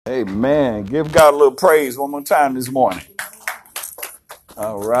Amen. Give God a little praise one more time this morning.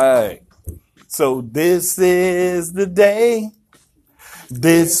 All right. So this is the day.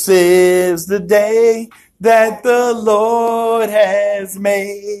 This is the day that the Lord has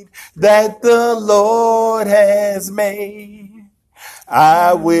made. That the Lord has made.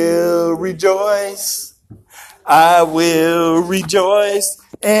 I will rejoice. I will rejoice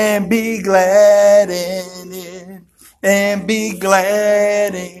and be glad in it. And be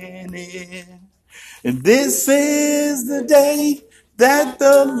glad in it. And this is the day that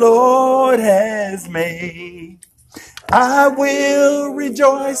the Lord has made. I will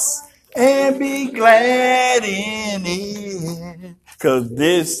rejoice and be glad in it. 'Cause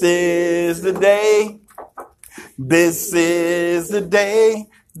this is the day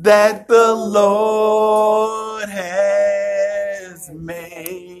that the Lord has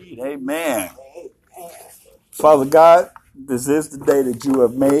made. Amen. Father God, this is the day that you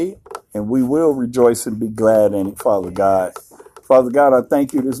have made, and we will rejoice and be glad in it, Father God. Father God, I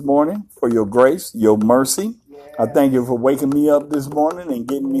thank you this morning for your grace, your mercy. I thank you for waking me up this morning and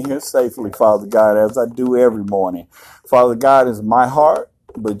getting me here safely, Father God, as I do every morning. Father God, is my heart,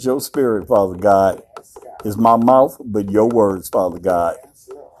 but your spirit, Father God, is my mouth, but your words, Father God.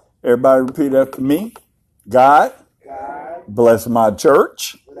 Everybody repeat after me. God, bless my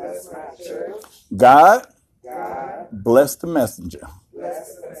church. God, bless the messenger.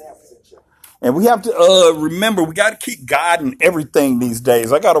 And we have to remember, we got to keep God in everything these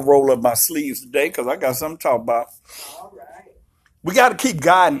days. I got to roll up my sleeves today because I got something to talk about. We got to keep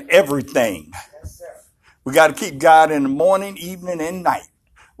God in everything. We got to keep God in the morning, evening, and night.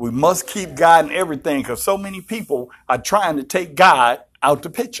 We must keep God in everything because so many people are trying to take God out the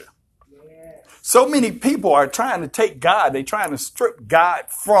picture. So many people are trying to take God. They're trying to strip God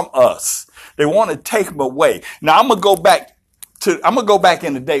from us. They want to take him away. Now I'm gonna go back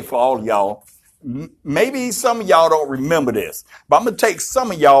in the day for all of y'all. Maybe some of y'all don't remember this, but I'm gonna take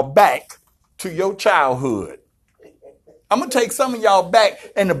some of y'all back to your childhood. I'm gonna take some of y'all back,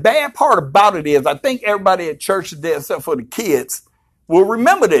 and the bad part about it is, I think everybody at church today, except for the kids, will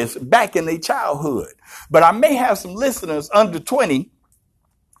remember this back in their childhood. But I may have some listeners under 20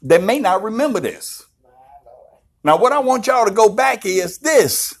 that may not remember this. Now, what I want y'all to go back is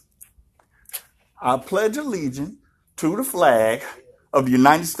this. I pledge allegiance to the flag of the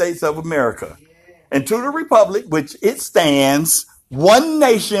United States of America and to the republic which it stands, one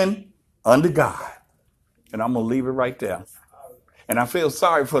nation under God. And I'm going to leave it right there. And I feel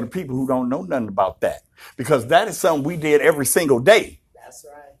sorry for the people who don't know nothing about that, because that is something we did every single day. That's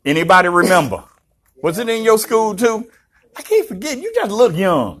right. Anybody remember? Was it in your school too? I can't forget. You just look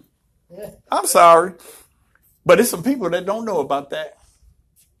young. I'm sorry. But it's some people that don't know about that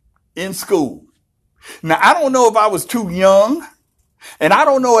in school. Now, I don't know if I was too young, and I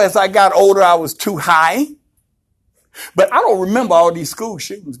don't know as I got older I was too high, but I don't remember all these school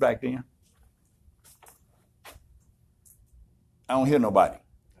shootings back then. I don't hear nobody.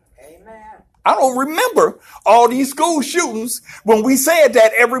 Amen. I don't remember all these school shootings when we said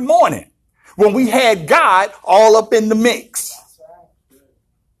that every morning, when we had God all up in the mix.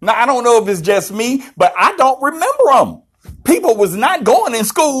 Now, I don't know if it's just me, but I don't remember them. People was not going in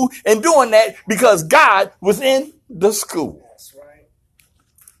school and doing that because God was in the school. That's right.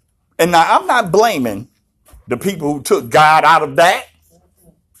 And now I'm not blaming the people who took God out of that.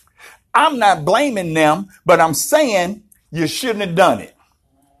 I'm not blaming them, but I'm saying you shouldn't have done it.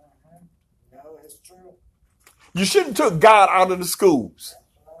 No, it's true. You shouldn't have took God out of the schools.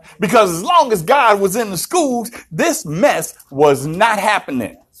 Because as long as God was in the schools, this mess was not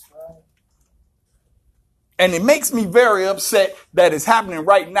happening. And it makes me very upset that it's happening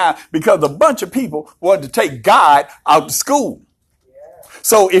right now because a bunch of people wanted to take God out of school.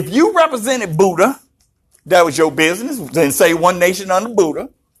 So if you represented Buddha, that was your business, then say one nation under Buddha.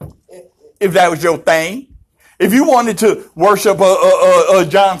 If that was your thing. If you wanted to worship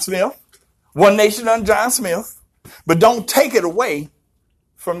John Smith, one nation under John Smith. But don't take it away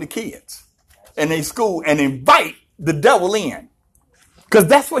from the kids in their school and invite the devil in. Because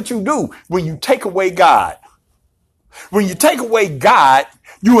that's what you do when you take away God. When you take away God,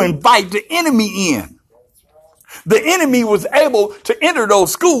 you invite the enemy in. The enemy was able to enter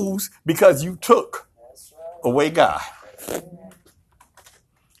those schools because you took away God.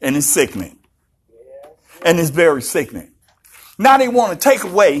 And it's sickening. And it's very sickening. Now they want to take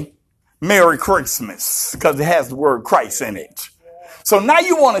away Merry Christmas because it has the word Christ in it. So now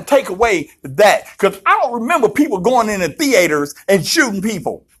you want to take away that, because I don't remember people going into theaters and shooting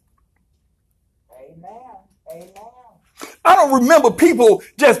people. I don't remember people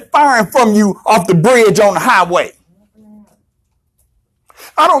just firing from you off the bridge on the highway.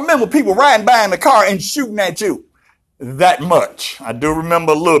 I don't remember people riding by in the car and shooting at you that much. I do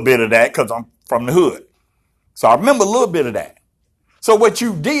remember a little bit of that because I'm from the hood. So I remember a little bit of that. So what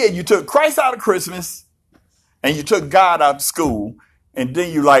you did, you took Christ out of Christmas and you took God out of school. And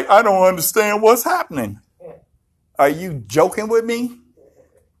then you like, I don't understand what's happening. Are you joking with me?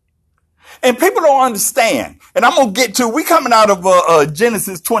 And people don't understand. And I'm going to get to, we coming out of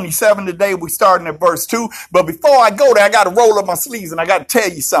Genesis 27 today. We starting at verse 2. But before I go there, I got to roll up my sleeves and I got to tell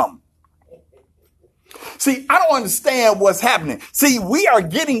you something. See, I don't understand what's happening. See, we are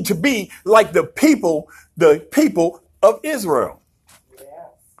getting to be like the people of Israel.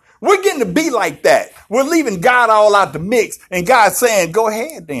 We're getting to be like that. We're leaving God all out the mix and God's saying, go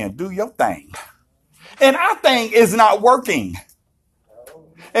ahead then, do your thing. And our thing is not working.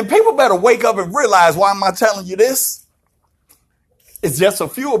 And people better wake up and realize, why am I telling you this? It's just a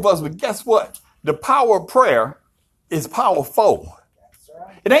few of us, but guess what? The power of prayer is powerful.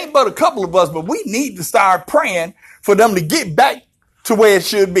 It ain't but a couple of us, but we need to start praying for them to get back to where it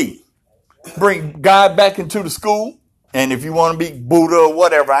should be. Bring God back into the school. And if you want to be Buddha or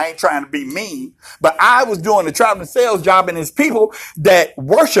whatever, I ain't trying to be mean, but I was doing a traveling sales job and there's people that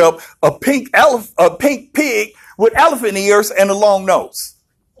worship a pink pig with elephant ears and a long nose.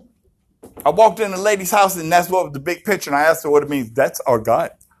 I walked in the lady's house and that's what was the big picture. And I asked her what it means. That's our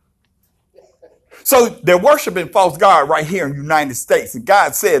God. So they're worshiping false God right here in the United States. And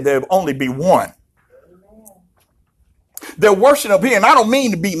God said there'll only be one. They're worshiping up here. And I don't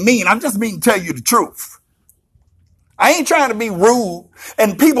mean to be mean. I just mean to tell you the truth. I ain't trying to be rude.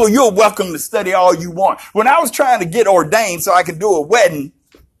 And people, you're welcome to study all you want. When I was trying to get ordained so I could do a wedding,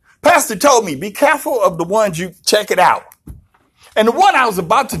 Pastor told me, be careful of the ones you check it out. And the one I was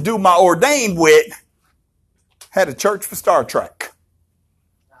about to do my ordain with had a church for Star Trek.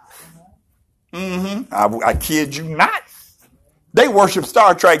 I kid you not. They worship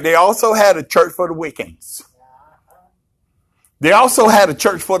Star Trek. They also had a church for the Wiccans. They also had a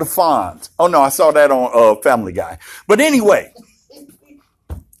church for the Fonz. Oh, no, I saw that on Family Guy. But anyway,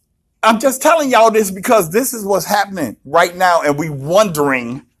 I'm just telling y'all this because this is what's happening right now. And we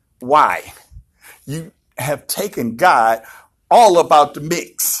wondering why. You have taken God all about the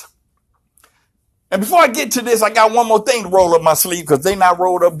mix. And before I get to this, I got one more thing to roll up my sleeve because they not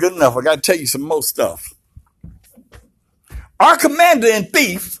rolled up good enough. I got to tell you some more stuff. Our commander in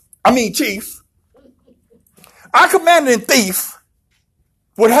chief, our commander in chief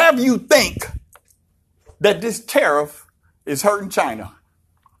would have you think that this tariff is hurting China.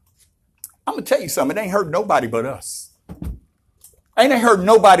 I'm going to tell you something. It ain't hurting nobody but us. Ain't hurting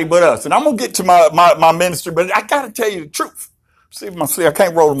nobody but us. And I'm going to get to my ministry, but I got to tell you the truth. See if I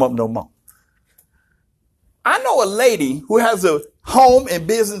can't roll them up no more. I know a lady who has a home and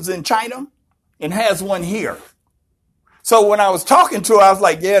business in China and has one here. So when I was talking to her, I was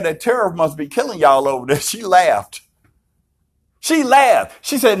like, yeah, that tariff must be killing y'all over there. She laughed. She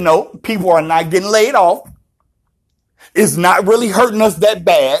said, no, people are not getting laid off. It's not really hurting us that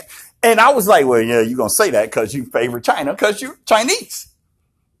bad. And I was like, well, yeah, you're going to say that because you favor China because you're Chinese.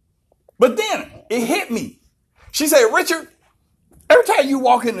 But then it hit me. She said, Richard, every time you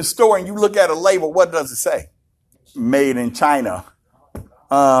walk in the store and you look at a label, what does it say? Made in China.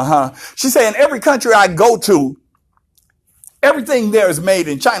 She said, in every country I go to, everything there is made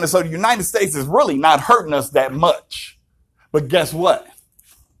in China. So the United States is really not hurting us that much. But guess what?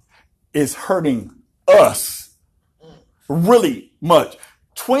 It's hurting us really much.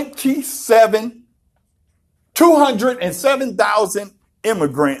 207,000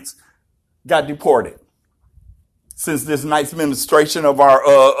 immigrants got deported since this nice administration of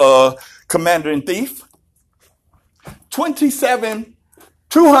our commander in chief.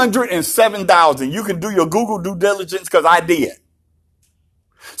 207,000. You can do your Google due diligence because I did.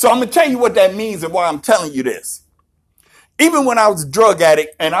 So I'm going to tell you what that means and why I'm telling you this. Even when I was a drug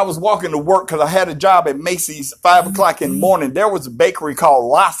addict and I was walking to work because I had a job at Macy's 5 o'clock in the morning, there was a bakery called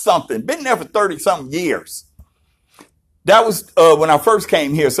La Something. Been there for 30-something years. That was when I first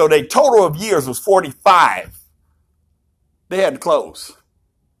came here. So their total of years was 45. They had to close.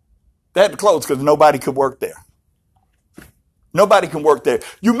 They had to close because nobody could work there. Nobody can work there.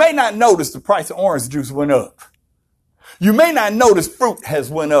 You may not notice the price of orange juice went up. You may not notice fruit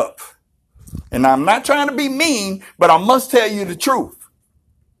has went up. And I'm not trying to be mean, but I must tell you the truth.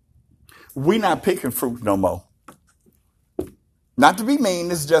 We're not picking fruit no more. Not to be mean,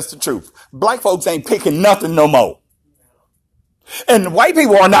 this is just the truth. Black folks ain't picking nothing no more. And white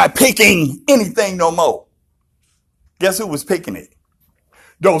people are not picking anything no more. Guess who was picking it?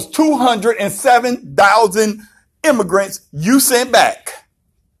 Those 207,000 immigrants you sent back.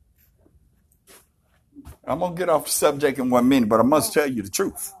 I'm going to get off the subject in 1 minute, but I must tell you the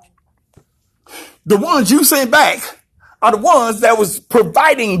truth. The ones you sent back are the ones that was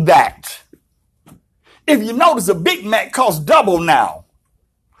providing that. If you notice, a Big Mac costs double now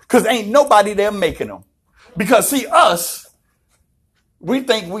because ain't nobody there making them. Because see, us, we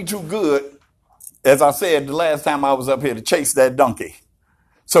think we too good, as I said the last time I was up here, to chase that donkey.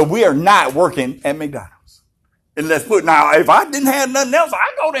 So we are not working at McDonald's. And let's put, now, if I didn't have nothing else,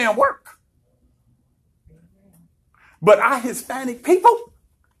 I'd go there and work. But our Hispanic people,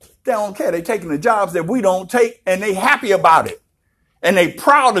 they don't care. They're taking the jobs that we don't take, and they happy about it. And they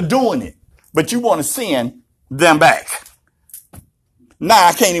proud of doing it. But you want to send them back. Now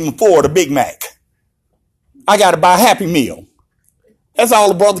I can't even afford a Big Mac. I got to buy a Happy Meal. That's all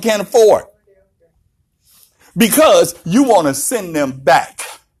the brother can afford. Because you want to send them back.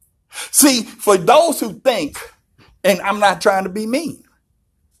 See, for those who think, and I'm not trying to be mean,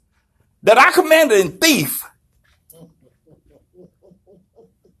 that our commander in thief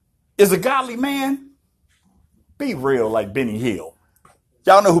is a godly man, be real like Benny Hill.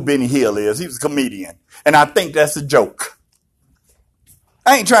 Y'all know who Benny Hill is. He was a comedian. And I think that's a joke.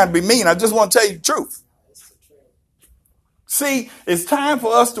 I ain't trying to be mean. I just want to tell you the truth. See, it's time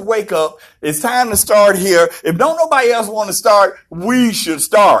for us to wake up. It's time to start here. If don't nobody else want to start, we should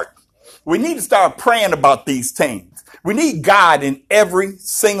start. We need to start praying about these things. We need God in every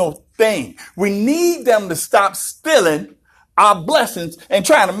single thing. We need them to stop stealing our blessings and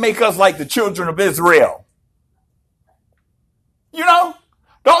trying to make us like the children of Israel. You know,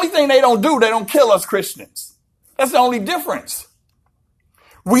 the only thing they don't do, they don't kill us Christians. That's the only difference.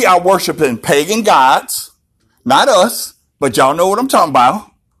 We are worshiping pagan gods, not us, but y'all know what I'm talking about.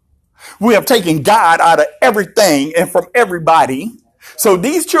 We have taken God out of everything and from everybody. So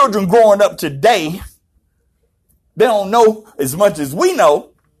these children growing up today, they don't know as much as we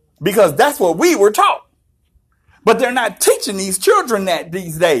know because that's what we were taught. But they're not teaching these children that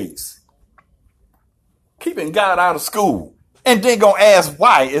these days. Keeping God out of school. And then gonna ask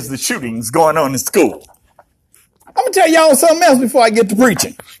why is the shootings going on in school. I'm gonna tell y'all something else before I get to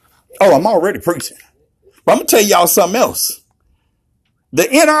preaching. Oh, I'm already preaching. But I'm gonna tell y'all something else. The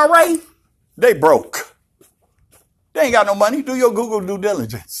NRA, they broke. They ain't got no money. Do your Google due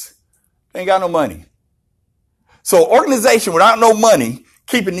diligence. They ain't got no money. So organization without no money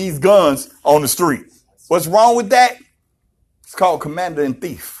keeping these guns on the street. What's wrong with that? It's called commander in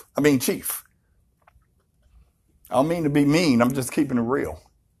chief. I don't mean to be mean. I'm just keeping it real.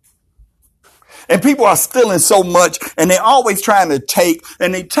 And people are stealing so much and they're always trying to take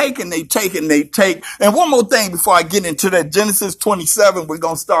and they take and they take and they take. And one more thing before I get into that, Genesis 27, we're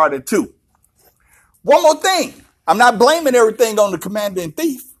going to start at 2. One more thing. I'm not blaming everything on the commander in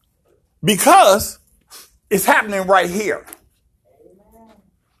chief because it's happening right here.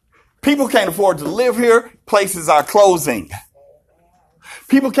 People can't afford to live here. Places are closing.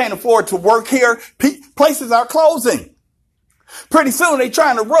 People can't afford to work here. Places are closing. Pretty soon they're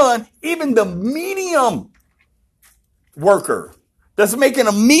trying to run even the medium worker that's making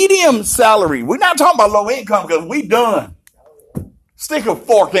a medium salary. We're not talking about low income because we done. Stick a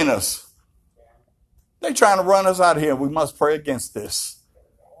fork in us. They're trying to run us out of here. We must pray against this.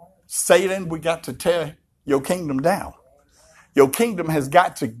 Satan, we got to tear your kingdom down. Your kingdom has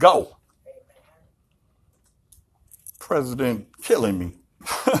got to go. President killing me.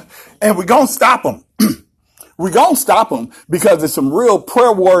 And we're going to stop them. We're going to stop them because there's some real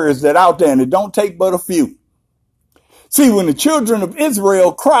prayer warriors that out there and it don't take but a few. See, when the children of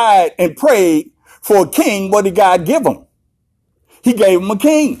Israel cried and prayed for a king, what did God give them? He gave them a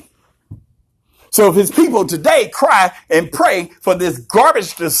king. So if his people today cry and pray for this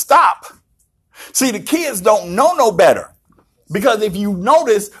garbage to stop, see, the kids don't know no better. Because if you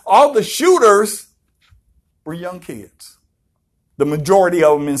notice, all the shooters were young kids. The majority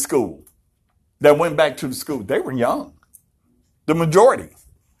of them in school that went back to the school, they were young. The majority.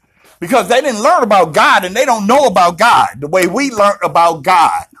 Because they didn't learn about God and they don't know about God the way we learned about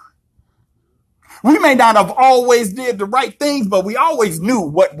God. We may not have always did the right things, but we always knew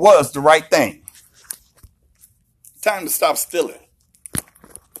what was the right thing. Time to stop stealing.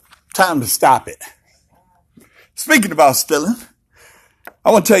 Time to stop it. Speaking about stealing, I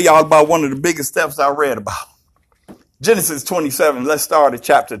want to tell y'all about one of the biggest steps I read about. Genesis 27, let's start at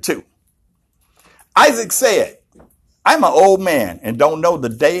chapter 2. Isaac said, I'm an old man and don't know the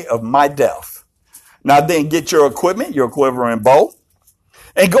day of my death. Now then get your equipment, your quiver and bow,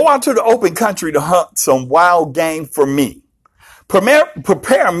 and go out to the open country to hunt some wild game for me.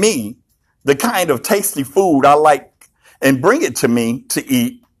 Prepare me the kind of tasty food I like and bring it to me to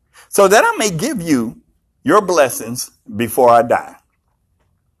eat so that I may give you your blessings before I die.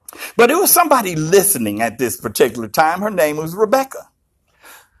 But it was somebody listening at this particular time. Her name was Rebekah.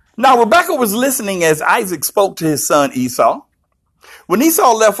 Now, Rebekah was listening as Isaac spoke to his son Esau. When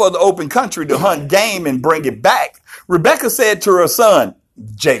Esau left for the open country to hunt game and bring it back, Rebekah said to her son,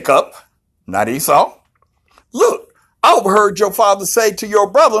 Jacob, not Esau, look, I overheard your father say to your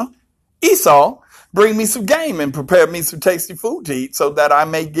brother, Esau, bring me some game and prepare me some tasty food to eat so that I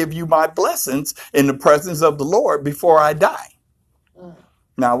may give you my blessings in the presence of the Lord before I die.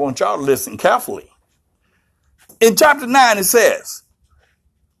 Now, I want y'all to listen carefully. In chapter 9, it says,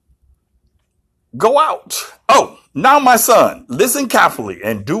 go out. Oh, now my son, listen carefully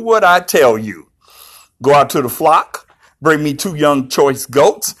and do what I tell you. Go out to the flock, bring me 2 young choice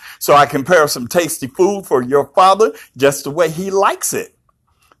goats so I can prepare some tasty food for your father just the way he likes it.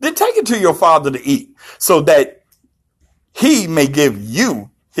 Then take it to your father to eat so that he may give you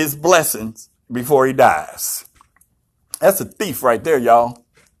his blessings before he dies. That's a thief right there, y'all.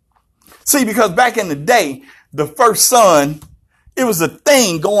 See, because back in the day, the first son, it was a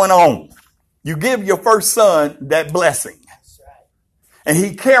thing going on. You give your first son that blessing. And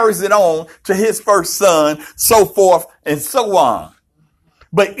he carries it on to his first son, so forth and so on.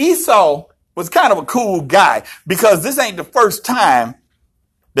 But Esau was kind of a cool guy because this ain't the first time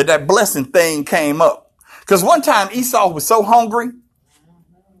that blessing thing came up. Because one time Esau was so hungry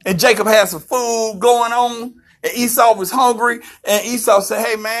and Jacob had some food going on and Esau was hungry and Esau said,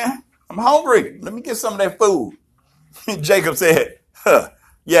 hey man, I'm hungry. Let me get some of that food. And Jacob said,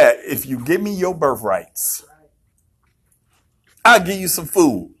 yeah, if you give me your birthrights, I'll give you some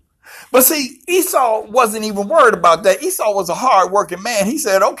food. But see, Esau wasn't even worried about that. Esau was a hard-working man. He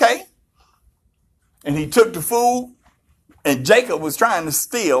said, okay. And he took the food, and Jacob was trying to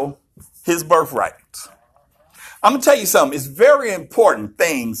steal his birthright. I'm going to tell you something. It's very important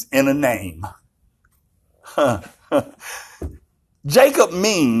things in a name. Jacob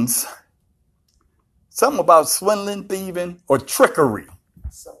means something about swindling, thieving, or trickery.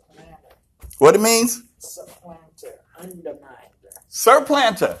 Supplanter. What it means? Supplanter. Underminer.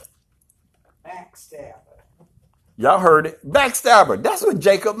 Supplanter. Backstabber. Y'all heard it. Backstabber. That's what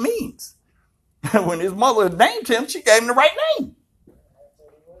Jacob means. When his mother named him, she gave him the right name.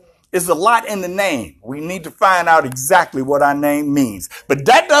 It's a lot in the name. We need to find out exactly what our name means. But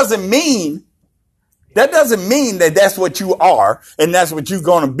that doesn't mean that that's what you are and that's what you're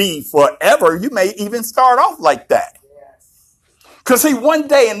going to be forever. You may even start off like that. Because see, one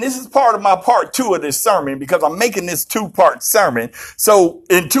day, and this is part of my part 2 of this sermon, because I'm making this 2-part sermon. So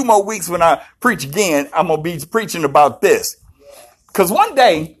in 2 more weeks when I preach again, I'm going to be preaching about this. Because one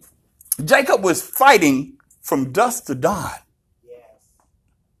day, Jacob was fighting from dusk to dawn.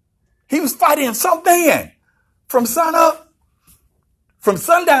 He was fighting some man from sundown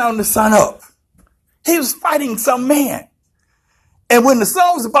to sun up. He was fighting some man. And when the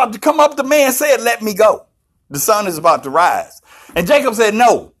sun was about to come up, the man said, let me go. The sun is about to rise. And Jacob said,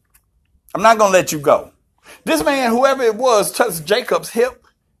 no, I'm not going to let you go. This man, whoever it was, touched Jacob's hip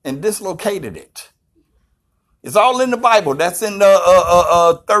and dislocated it. It's all in the Bible. That's in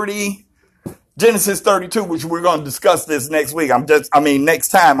Genesis 32, which we're going to discuss this next week. Next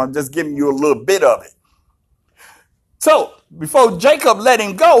time, I'm just giving you a little bit of it. So before Jacob let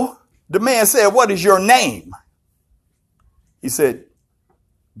him go, the man said, what is your name? He said,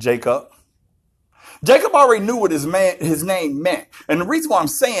 Jacob. Jacob already knew what his name meant. And the reason why I'm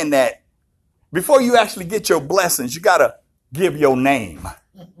saying that, before you actually get your blessings, you got to give your name.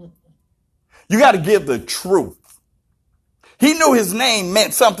 You got to give the truth. He knew his name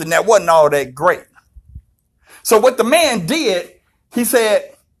meant something that wasn't all that great. So what the man did, he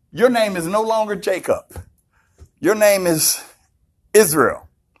said, your name is no longer Jacob. Your name is Israel,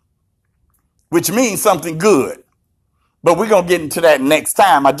 which means something good. But we're going to get into that next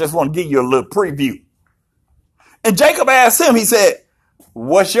time. I just want to give you a little preview. And Jacob asked him, he said,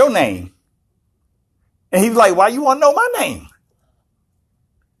 what's your name? And he was like, why you want to know my name?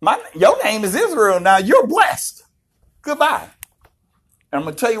 Your name is Israel. Now you're blessed. Goodbye. And I'm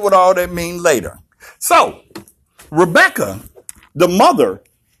going to tell you what all that means later. So Rebekah, the mother,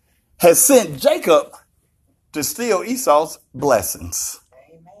 has sent Jacob to steal Esau's blessings.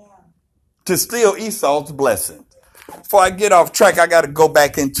 Amen. To steal Esau's blessings. Before I get off track, I got to go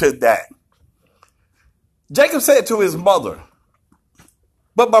back into that. Jacob said to his mother,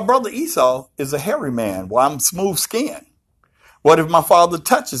 but my brother Esau is a hairy man, while I'm smooth skinned. What if my father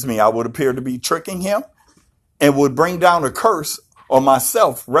touches me? I would appear to be tricking him and would bring down a curse on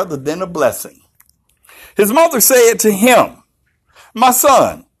myself rather than a blessing. His mother said to him, my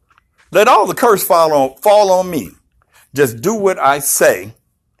son, let all the curse fall on me. Just do what I say.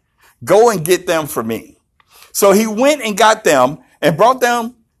 Go and get them for me. So he went and got them and brought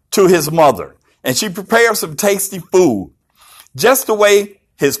them to his mother, and she prepared some tasty food, just the way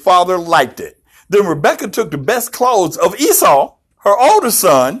his father liked it. Then Rebekah took the best clothes of Esau, her older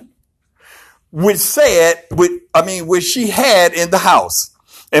son, which she had in the house,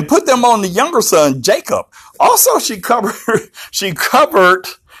 and put them on the younger son, Jacob. Also, she covered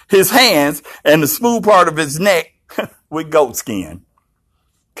his hands and the smooth part of his neck with goat skin,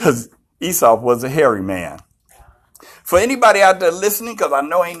 because Esau was a hairy man. For anybody out there listening, because I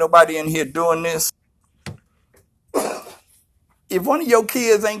know ain't nobody in here doing this, if one of your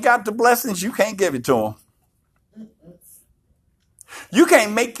kids ain't got the blessings, you can't give it to them. You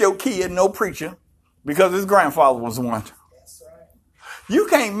can't make your kid no preacher because his grandfather was one. That's right. You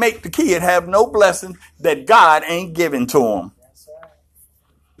can't make the kid have no blessing that God ain't giving to him. That's right.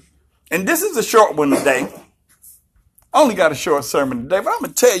 And this is a short one today. I only got a short sermon today, but I'm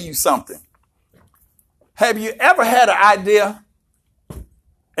going to tell you something. Have you ever had an idea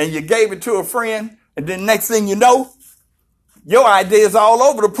and you gave it to a friend, and then next thing you know, your idea is all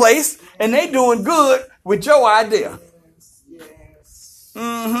over the place and they doing good with your idea? Yes.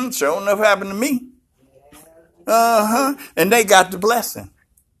 Sure enough happened to me. And they got the blessing.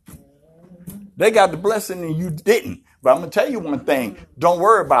 They got the blessing and you didn't. But I'm going to tell you one thing. Don't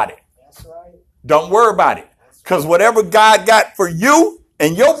worry about it. That's right. Don't worry about it. Because whatever God got for you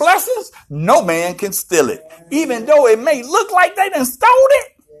and your blessings, no man can steal it. Even though it may look like they done stole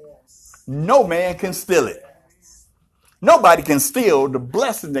it, Yes. no man can steal it. Nobody can steal the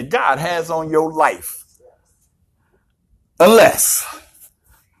blessing that God has on your life. Unless,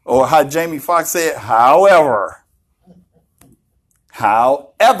 or how Jamie Foxx said, however,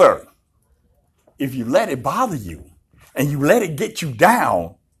 if you let it bother you and you let it get you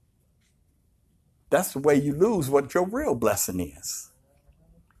down, that's the way you lose what your real blessing is.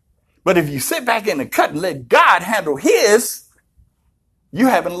 But if you sit back in the cut and let God handle his, you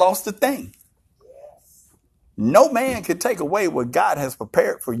haven't lost a thing. Yes. No man can take away what God has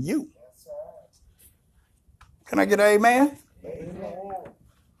prepared for you. That's right. Can I get an amen? Amen.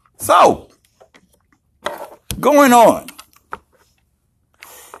 So, going on.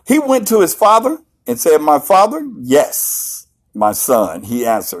 He went to his father and said, "My father?" "Yes, my son," he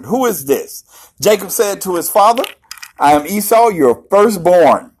answered. "Who is this?" Jacob said to his father, "I am Esau, your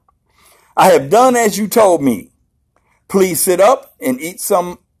firstborn. I have done as you told me. Please sit up and eat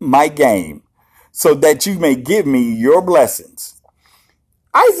some my game, so that you may give me your blessings."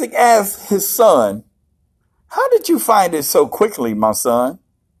 Isaac asked his son, "How did you find it so quickly, my son?"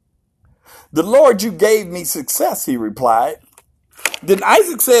 "The Lord you gave me success," he replied. Then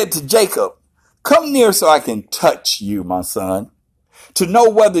Isaac said to Jacob, "Come near so I can touch you, my son, to know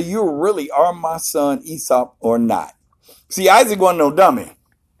whether you really are my son Esau or not." See, Isaac wasn't no dummy.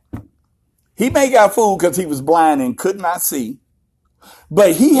 He may got fooled because he was blind and could not see,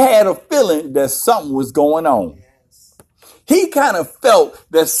 but he had a feeling that something was going on. Yes. He kind of felt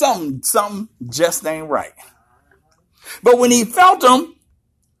that something just ain't right. But when he felt him,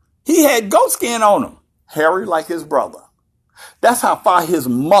 he had goat skin on him, hairy like his brother. That's how far his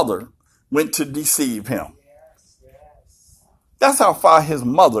mother went to deceive him. Yes. Yes. That's how far his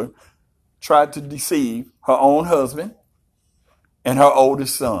mother tried to deceive her own husband and her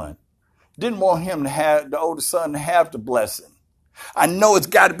oldest son. Didn't want him to have the oldest son to have the blessing. I know it's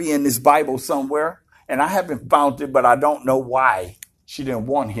got to be in this Bible somewhere, and I haven't found it, but I don't know why she didn't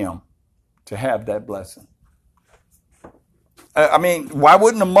want him to have that blessing. I mean, why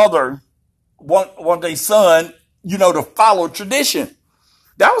wouldn't a mother want their son, to follow tradition?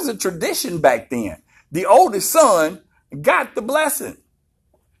 That was a tradition back then. The oldest son got the blessing.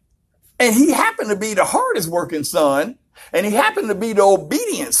 And he happened to be the hardest working son, and he happened to be the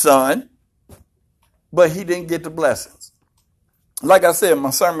obedient son, but he didn't get the blessings. Like I said,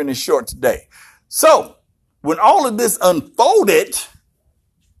 my sermon is short today. So, when all of this unfolded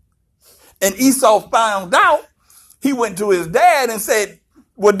and Esau found out, he went to his dad and said,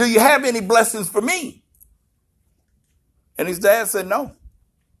 "Well, do you have any blessings for me?" And his dad said, "No,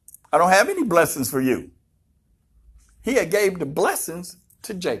 I don't have any blessings for you." He had gave the blessings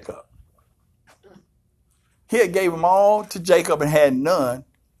to Jacob. He had gave them all to Jacob and had none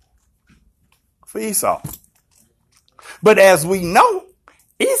for Esau. But as we know,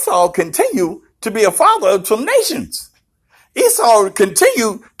 Esau continued to be a father of some nations. Esau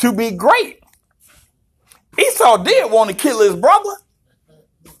continued to be great. Esau did want to kill his brother.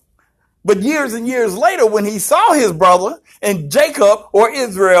 But years and years later, when he saw his brother and Jacob or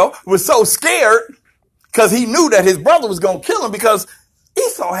Israel was so scared because he knew that his brother was going to kill him, because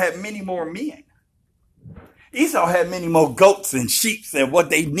Esau had many more men. Esau had many more goats and sheep than what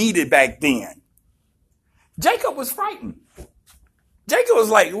they needed back then. Jacob was frightened. Jacob was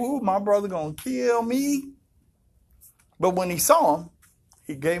like, ooh, my brother going to kill me. But when he saw him,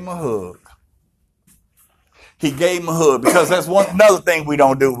 he gave him a hug. He gave him a hug because that's another thing we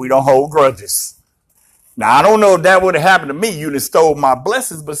don't do. We don't hold grudges. Now, I don't know if that would have happened to me. You'd have stole my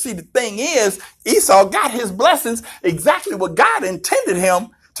blessings. But see, the thing is, Esau got his blessings exactly what God intended him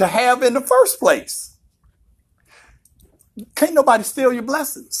to have in the first place. Can't nobody steal your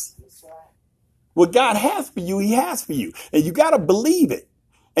blessings. What God has for you, he has for you. And you got to believe it.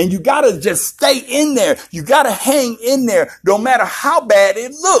 And you got to just stay in there. You got to hang in there no matter how bad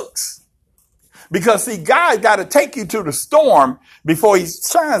it looks. Because see, God got to take you to the storm before he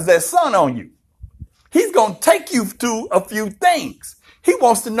shines that sun on you. He's going to take you through a few things. He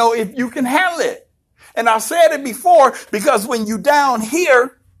wants to know if you can handle it. And I said it before, because when you down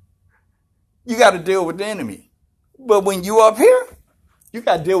here, you got to deal with the enemy. But when you up here, you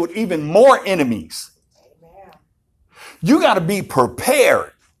got to deal with even more enemies. Amen. You got to be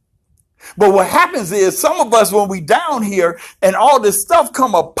prepared. But what happens is some of us, when we down here and all this stuff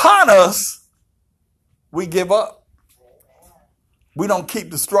come upon us, we give up. We don't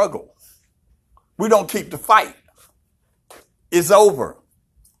keep the struggle. We don't keep the fight. It's over.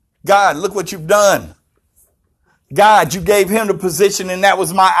 God, look what you've done. God, you gave him the position and that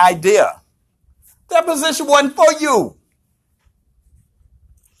was my idea. That position wasn't for you.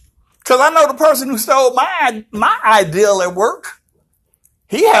 Because I know the person who stole my ideal at work,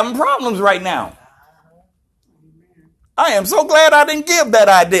 he having problems right now. I am so glad I didn't give that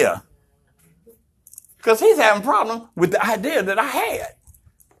idea. Because he's having problems with the idea that I had.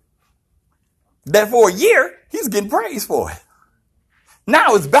 That for a year, he's getting praise for it.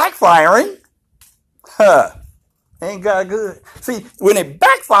 Now it's backfiring. Ain't God good? See, when it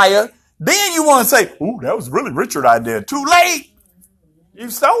backfire, then you want to say, ooh, that was really Richard's idea. Too late. You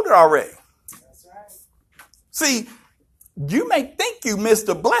stole it already. That's right. See, you may think you missed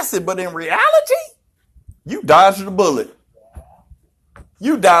a blessing, but in reality, you dodged the bullet.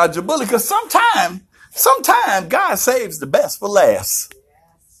 You dodged a bullet because sometimes God saves the best for last.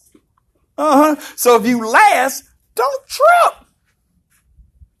 So if you last, don't trip.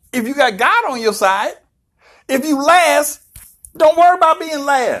 If you got God on your side, if you last, don't worry about being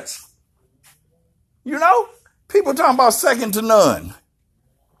last. You know, people talking about second to none.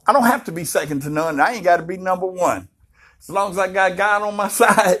 I don't have to be second to none. I ain't got to be number one. As long as I got God on my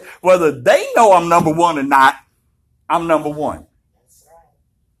side, whether they know I'm number one or not, I'm number one.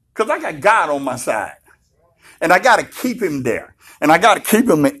 Because I got God on my side. And I got to keep him there. And I got to keep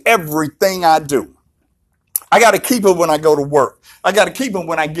him in everything I do. I got to keep him when I go to work. I got to keep him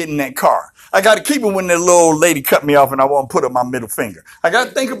when I get in that car. I got to keep him when that little old lady cut me off and I want to put up my middle finger. I got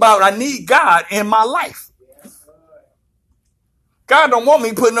to think about I need God in my life. God don't want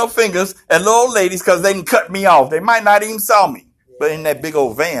me putting up fingers at little old ladies because they can cut me off. They might not even saw me. But in that big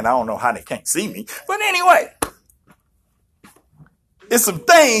old van, I don't know how they can't see me. But anyway, it's some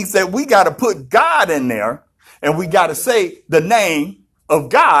things that we got to put God in there. And we got to say the name of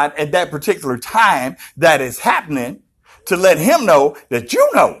God at that particular time that is happening to let him know that you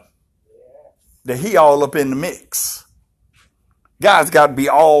know that he all up in the mix. God's got to be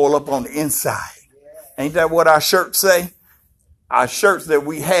all up on the inside. Ain't that what our shirts say? Our shirts that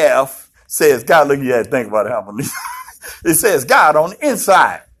we have says, God, look at that. Think about it. I believe. It says God on the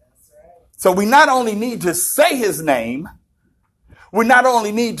inside. So we not only need to say his name, we not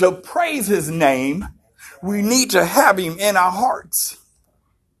only need to praise his name, we need to have him in our hearts.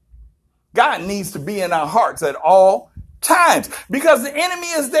 God needs to be in our hearts at all times because the enemy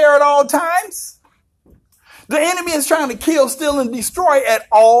is there at all times. The enemy is trying to kill, steal, and destroy at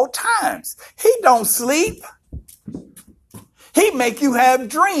all times. He don't sleep. He make you have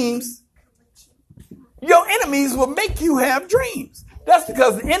dreams. Your enemies will make you have dreams. That's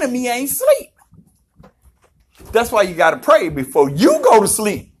because the enemy ain't sleep. That's why you got to pray before you go to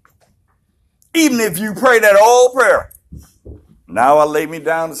sleep. Even if you pray that old prayer. Now I lay me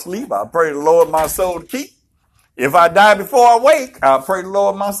down to sleep. I pray the Lord my soul to keep. If I die before I wake, I pray the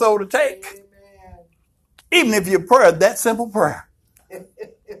Lord my soul to take. Amen. Even if you pray that simple prayer,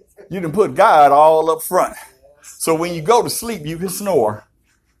 you can put God all up front. So when you go to sleep, you can snore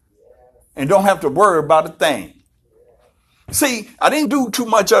and don't have to worry about a thing. See, I didn't do too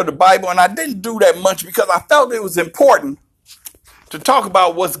much of the Bible, and I didn't do that much because I felt it was important to talk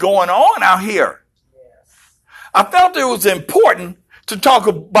about what's going on out here. I felt it was important to talk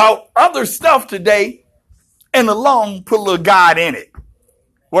about other stuff today and along put a little God in it.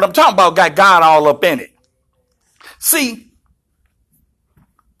 What I'm talking about got God all up in it. See,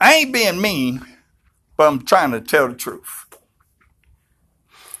 I ain't being mean, but I'm trying to tell the truth.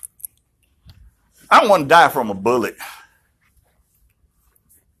 I don't want to die from a bullet.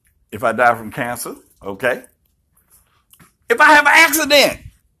 If I die from cancer, okay. If I have an accident,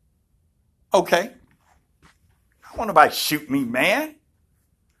 okay. I don't want nobody to shoot me, man.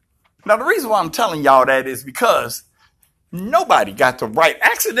 Now, the reason why I'm telling y'all that is because nobody got the right.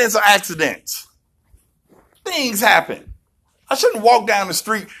 Accidents are accidents. Things happen. I shouldn't walk down the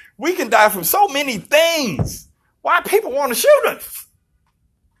street. We can die from so many things. Why people want to shoot us?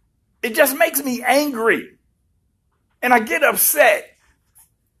 It just makes me angry. And I get upset.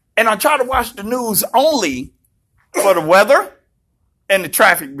 And I try to watch the news only for the weather and the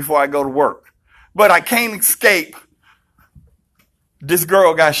traffic before I go to work. But I can't escape. This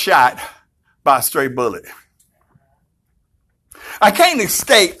girl got shot by a stray bullet. I can't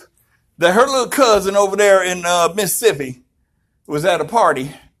escape that her little cousin over there in Mississippi was at a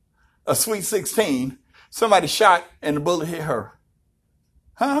party, a Sweet 16. Somebody shot and the bullet hit her.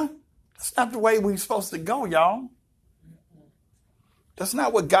 Huh? That's not the way we're supposed to go, y'all. That's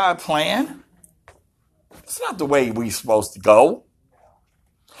not what God planned. That's not the way we're supposed to go.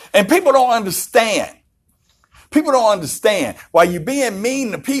 And people don't understand. People don't understand. While you're being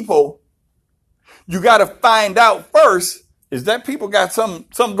mean to people, you got to find out first, is that people got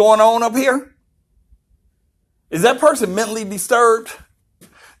something going on up here? Is that person mentally disturbed?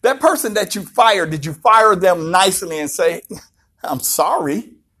 That person that you fired, did you fire them nicely and say, I'm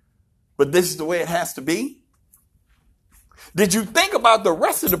sorry, but this is the way it has to be? Did you think about the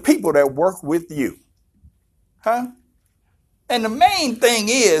rest of the people that work with you? Huh? And the main thing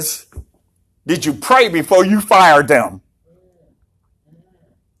is, did you pray before you fired them?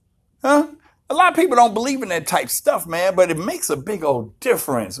 Huh? A lot of people don't believe in that type of stuff, man, but it makes a big old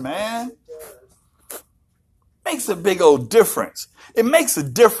difference, man. Makes a big old difference. It makes a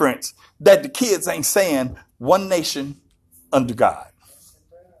difference that the kids ain't saying one nation under God.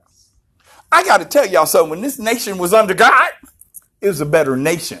 I got to tell y'all something. When this nation was under God, it was a better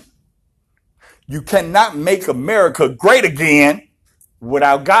nation. You cannot make America great again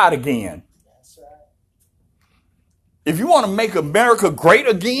without God again. If you want to make America great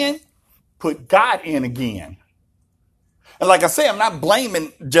again, put God in again. And like I say, I'm not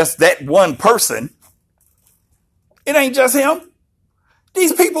blaming just that one person. It ain't just him.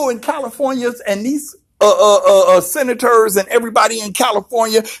 These people in California and these senators and everybody in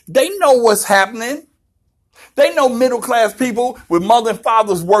California, they know what's happening. They know middle class people with mother and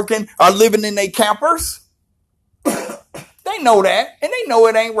fathers working are living in their campers. They know that, and they know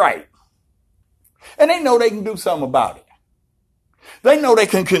it ain't right. And they know they can do something about it. They know they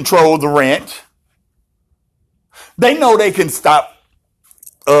can control the rent. They know they can stop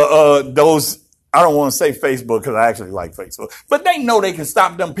those. I don't want to say Facebook because I actually like Facebook. But they know they can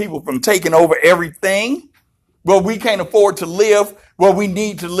stop them people from taking over everything where we can't afford to live where we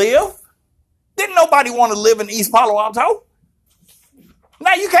need to live. Didn't nobody want to live in East Palo Alto?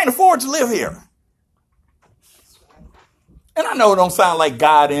 Now you can't afford to live here. And I know it don't sound like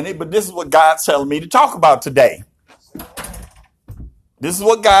God in it, but this is what God's telling me to talk about today. This is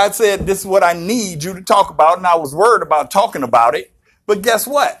what God said. This is what I need you to talk about. And I was worried about talking about it. But guess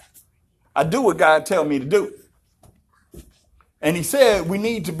what? I do what God tells me to do. And he said we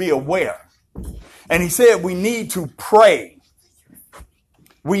need to be aware. And he said we need to pray.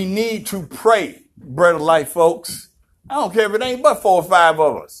 We need to pray. Bread of life, folks. I don't care if it ain't but 4 or 5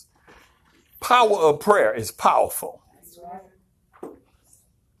 of us. Power of prayer is powerful.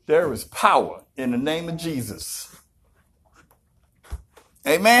 There is power in the name of Jesus.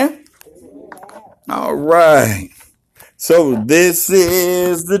 Amen? All right. So this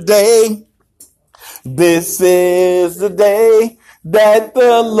is the day. This is the day that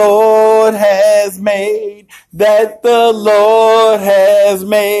the Lord has made. That the Lord has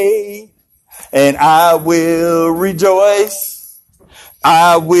made. And I will rejoice.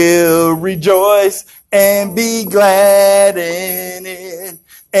 I will rejoice and be glad in it.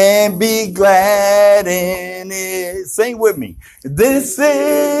 And be glad in it. Sing with me. This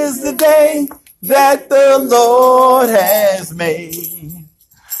is the day that the Lord has made.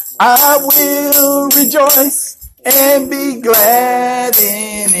 I will rejoice and be glad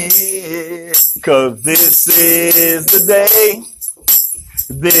in it. 'Cause this is the day.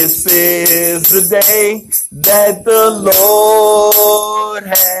 This is the day that the Lord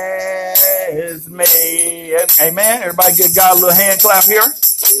has made. Amen. Everybody give God a little hand clap here.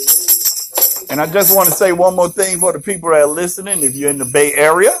 And I just want to say one more thing for the people that are listening. If you're in the Bay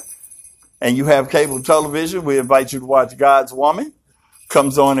Area and you have cable television, we invite you to watch God's Woman.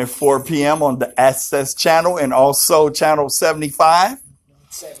 Comes on at 4 p.m. on the Access channel and also channel 75.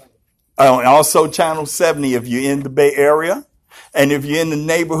 And also channel 70 if you're in the Bay Area. And if you're in the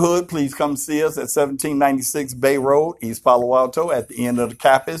neighborhood, please come see us at 1796 Bay Road, East Palo Alto, at the end of the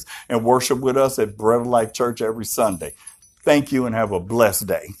campus, and worship with us at Bread of Life Church every Sunday. Thank you and have a blessed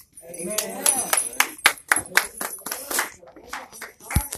day.